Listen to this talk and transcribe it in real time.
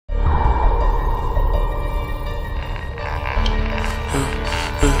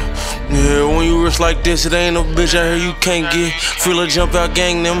when you rich like this, it ain't no bitch out here you can't get. Feel a jump out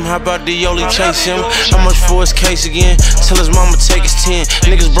gang them, how about the Yoli chase him? How much for his case again? Tell his mama take his 10.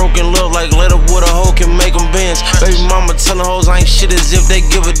 Niggas broken love like let up with a hoe can make them bends. Baby mama telling hoes I ain't shit as if they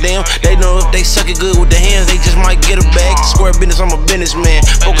give a damn. They know if they suck it good with their hands, they just might get a bag. Square business, I'm a businessman.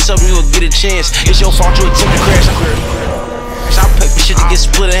 Focus up and you'll get a chance. It's your fault you attempt to crash. I pay for shit to get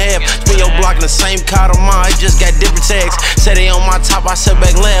split in half. Spin your block in the same car of mine, it just got different tags. Say they on my top, I sit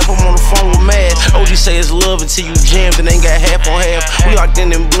back laugh. I'm on the phone with Mad. OG say it's love until you jammed and ain't got half on half. We locked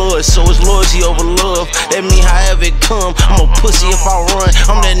in blood, so it's loyalty over love. That mean however it come, I'm a pussy if I run.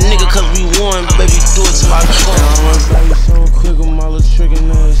 I'm that nigga cause we won, baby, do it till I come. I run baby so quick with my little trickin'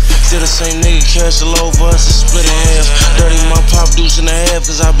 ass. Still the same nigga, cash the low for us to split in half. Dirty my pop deuce in the half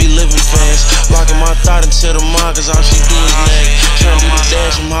cause I be living fast. Locking my thought until the mind cause all she do is nag. Tryna do the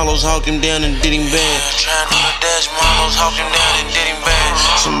dash, them hollows hawk him down and did him bad. Tryna do the dash, them hollows hawk him down and did him bad.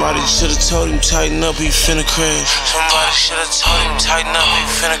 Somebody should've told him tighten up, he finna crash. Somebody should've told him tighten up, he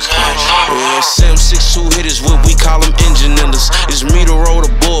finna crash. Yeah, Sam 6'2" hit is what we call them engine enders. It's me to roll the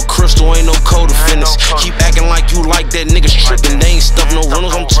bull, crystal ain't no co-defendants. Keep acting like you like that, niggas trippin'. They ain't stuff no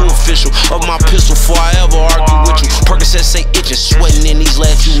runners, I'm too official. Up my pistol before I ever argue with you. Percocet say itchin', sweating in these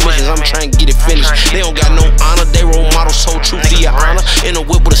last few missions. I'm trying to get it finished. They don't got no honor, they role models so true to your honor. In a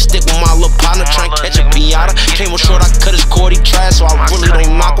whip with a stick with my little partner, trying to catch a pinata. Came up short, I cut his cord, he tried, so I really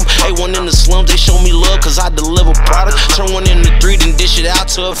don't knock him. A1 in the slums, they show me love cause I deliver product. Turn one into 3, then dish it out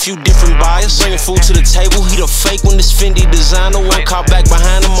to a few different buyers. Bringing food to the table, he the fake when this Fendi designer. One caught back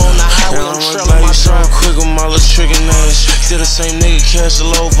behind him on the highway, I'm trailing my son. Quick with my little trickin' ass. Still the same nigga, cash the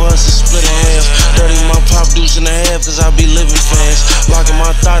low for us to split in half. Dirty my pop deuce in the half cause I be living fast. Locking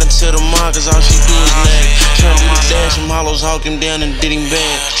my thought until the mind cause all she do is nag. Tryna do the dash, them hollows hawk him down and did him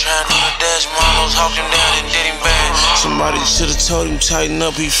bad. Tryna do the dash, them hollows hawk him down and did him bad. Somebody should've told him tighten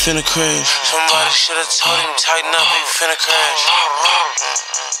up, he finna crash. Somebody should've told him tighten up, he finna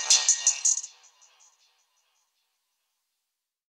crash.